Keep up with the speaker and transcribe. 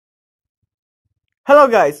Hello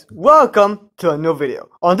guys, welcome to a new video.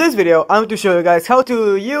 On this video, I'm going to show you guys how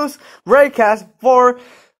to use Raycast for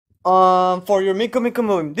your Miku Miku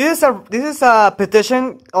movie. This is a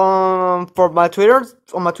petition for my Twitter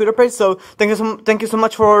page. So thank you so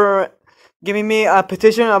much for giving me a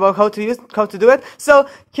petition about how to do it. So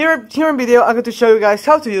here in video, I'm going to show you guys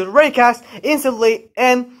how to use Raycast instantly,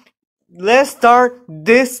 and let's start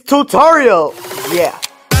this tutorial. Yeah.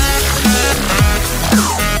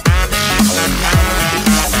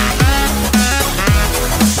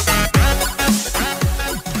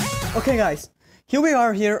 Okay guys, here we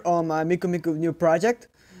are here on my Miku Miku new project.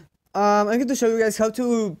 I'm going to show you guys how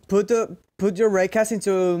to put your Raycast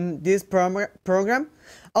into this program.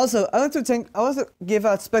 Also, I want to give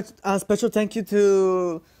a special thank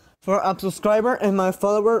you for a subscriber and my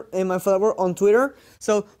follower on Twitter.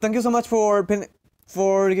 So thank you so much for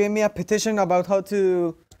giving me a petition about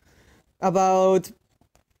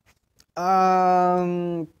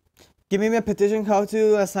giving me a petition how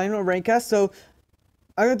to assign a Raycast. So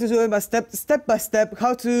I'm going to do it step by step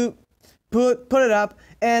how to put it up,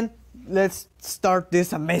 and let's start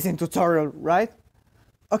this amazing tutorial, right?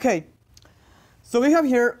 Okay, so we have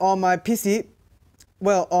here on my PC,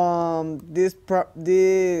 well, this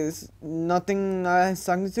nothing I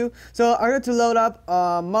assigned to. So I'm going to load up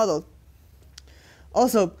a model.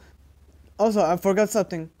 Also, I forgot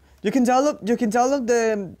something. You can download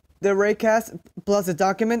the Raycast plus the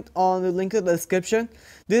document on the link in the description.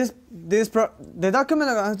 The document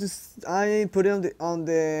I put it on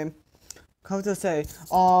the how to say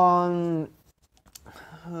on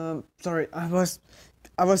sorry, I was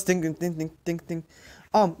thinking.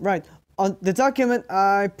 Right, on the document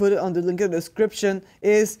I put it on the link in the description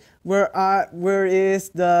is where is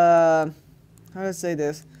the, how to say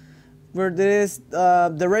this, where there is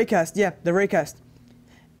the Raycast. Yeah, the Raycast.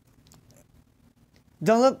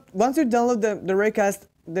 Once you download the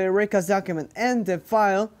Raycast document and the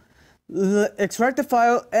file, extract the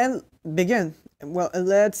file and begin. Well,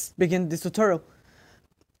 let's begin this tutorial.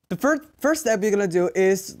 The first step you're gonna do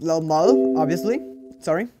is load model, obviously.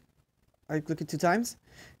 Sorry, I click it 2 times,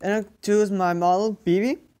 and I choose my model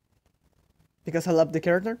BB because I love the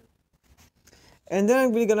character. And then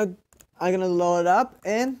I'm gonna load it up,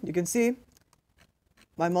 and you can see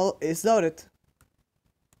my model is loaded.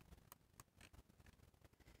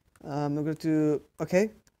 I'm going to,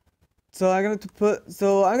 okay, so I'm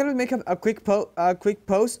gonna make a quick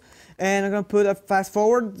post, and I'm gonna put a fast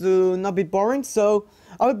forward to not be boring. So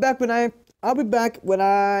I'll be back when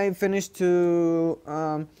I finish to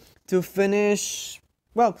finish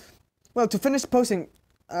posting,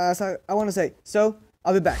 as I want to say. So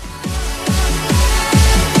I'll be back.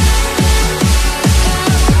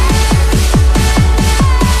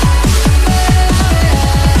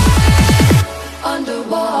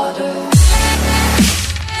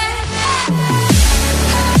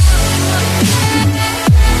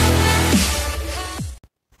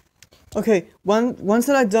 Okay, once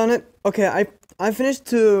that I've done it, okay, I finished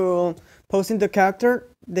to posting the character.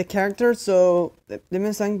 So let me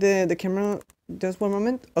assign the camera just 1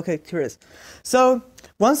 moment. Okay, here it is. So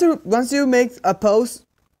once you make a post,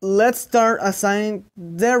 let's start assigning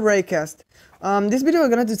the Raycast. This video is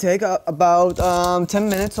going to take about 10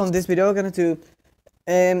 minutes. On this video, I'm going to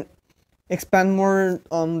expand more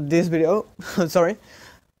on this video. Sorry.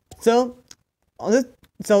 So let's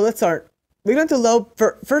start. We're going to load,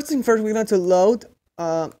 first thing first, we're going to load,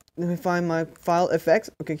 let me find my file effects.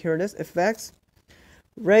 Okay, here it is, effects,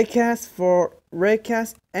 Raycast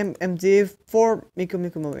MMD for Miku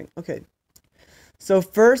Miku moving. Okay, so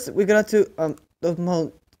first we're going to,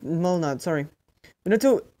 sorry. We're going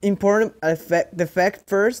to import the effect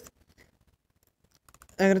first.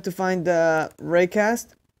 I'm going to find the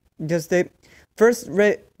Raycast, just the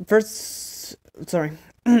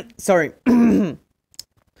sorry.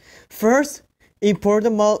 First, import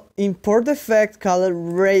the effect called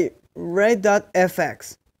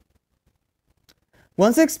ray.fx.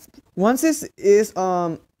 Once the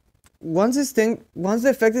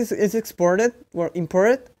effect is exported or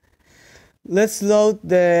imported, let's load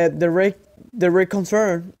the Ray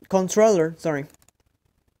controller. Sorry,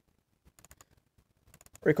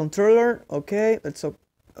 Ray controller. Okay, let's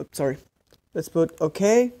put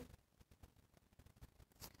okay.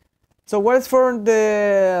 So what is for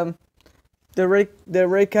the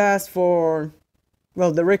Raycast for,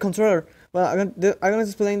 well, the Ray controller? Well, I'm gonna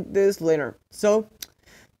explain this later. So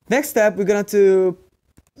next step, we're gonna to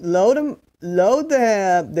load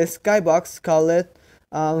the skybox, call it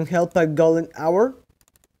help by golden hour.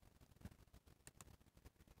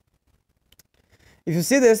 If you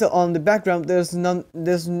see this on the background, there's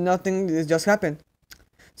nothing. It just happened.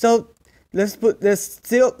 So let's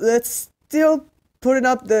still putting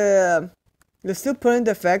up the let's still put in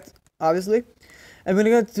the effect, obviously. And we're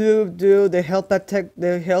going to do the help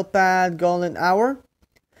pad golden hour.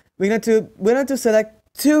 We're going to select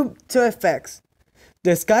two effects.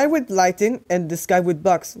 The sky with lighting and the sky with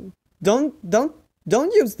bugs. Don't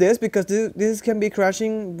use this because this can be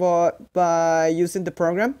crashing by using the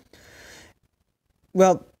program.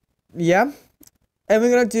 Well, yeah. And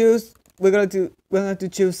we're gonna choose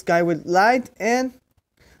sky with light, and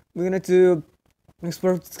we're gonna to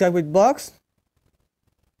explore sky with bugs.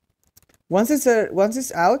 Once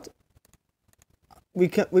it's out, we're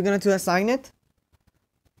gonna to assign it.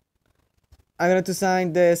 I'm gonna to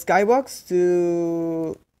assign the skybox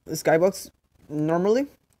to the skybox normally,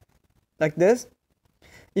 like this.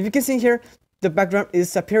 If you can see here, the background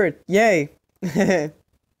is appeared. Yay!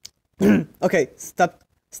 Okay, stop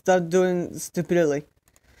doing stupidly.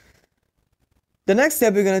 The next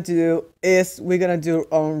step we're gonna do is we're gonna do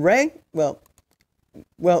on ray. Well,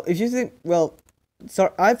 if you think, well,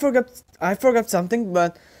 sorry, I forgot something,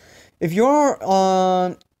 but if you're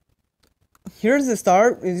on, here's the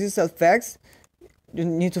start. This is effects. You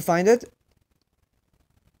need to find it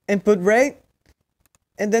and put ray,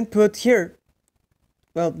 and then put here.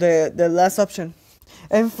 Well, the last option,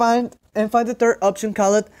 and find the third option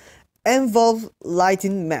called involve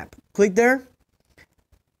lighting map. Click there,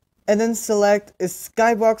 and then select a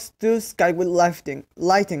skybox to sky with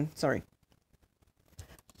lighting. Sorry.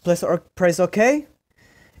 Press OK,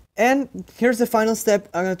 and here's the final step.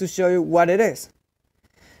 I'm going to show you what it is.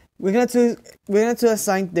 We're going to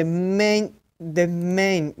assign the main.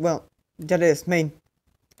 Well, that is main.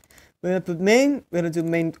 We're going to put main. We're going to do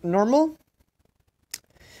main normal.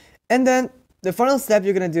 And then the final step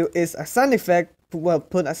you're gonna do is a sound effect. Well,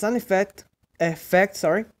 put a sound effect.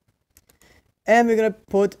 Sorry. And we're gonna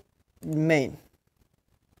put main.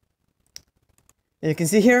 And you can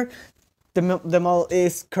see here, the model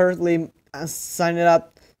is currently assigned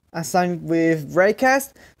with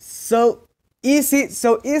Raycast. So easy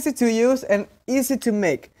to use and easy to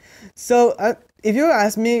make. So if you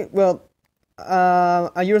ask me, well,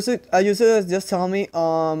 a user just tell me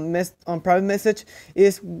on private message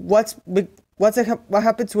is what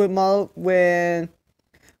happens with model when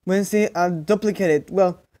see duplicated.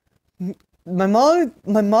 Well, my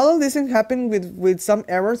model doesn't happen with some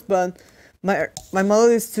errors, but my model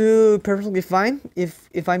is still perfectly fine.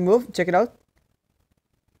 If I move, check it out.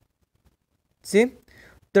 See,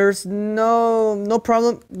 there's no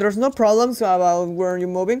problem. There's no problems about where you're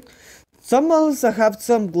moving. Some models have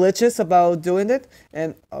some glitches about doing it,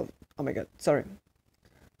 and oh my god, sorry.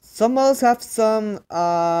 Some models have some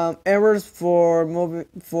errors for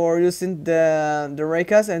using the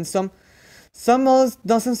Raycast, and some models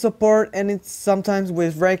doesn't support any sometimes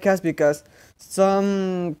with Raycast because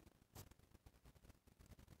some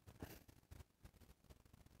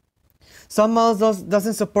models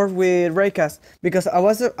doesn't support with Raycast because I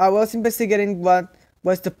was investigating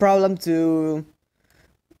what's the problem to.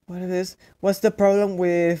 What it is? What's the problem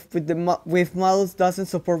with models doesn't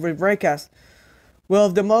support with Raycast? Well,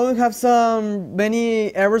 the model have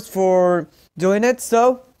many errors for doing it.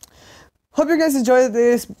 So, hope you guys enjoyed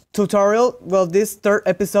this tutorial. Well, this third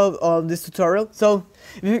episode of this tutorial. So,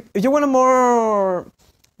 if you want more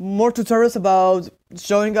tutorials about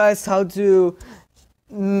showing guys how to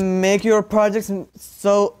make your projects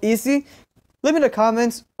so easy, leave in the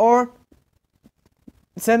comments or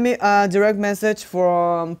send me a direct message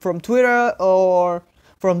from Twitter or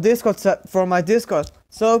from Discord, from my Discord.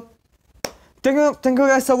 So thank you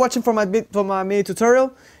guys for watching for my mini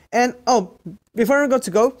tutorial. And oh, before I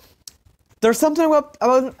go, there's something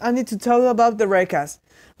I need to tell you about the Raycast.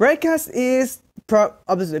 Raycast is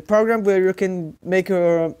obviously a program where you can make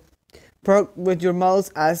your with your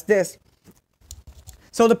models as this.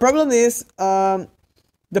 So the problem is the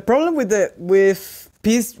problem with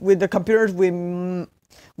the computers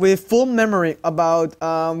with full memory, about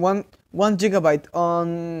 1 gigabyte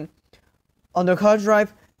on the hard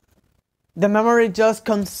drive, the memory just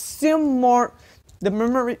consume more. The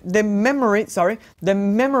memory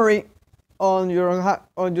on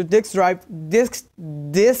your disk drive.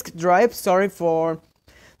 Sorry for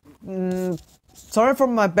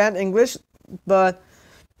my bad English, but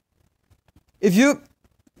if you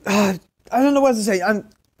I don't know what to say. I'm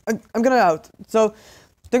gonna out. So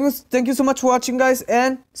thank you so much for watching, guys,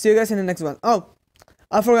 and see you guys in the next one. Oh,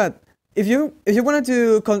 I forgot. If you wanted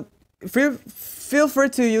to feel free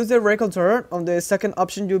to use the Ray controller on the second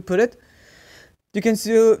option you put it. You can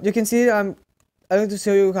see I'm going to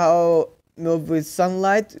show you how move with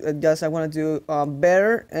sunlight. Just I want to do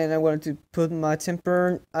better, and I wanted to put my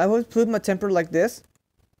temper. I will put my temper like this.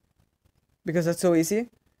 because that's so easy.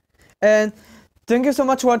 And thank you so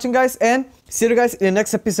much for watching, guys, and see you guys in the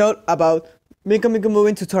next episode about Miko Miko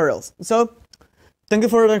moving tutorials. So thank you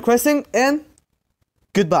for requesting, and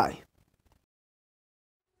goodbye.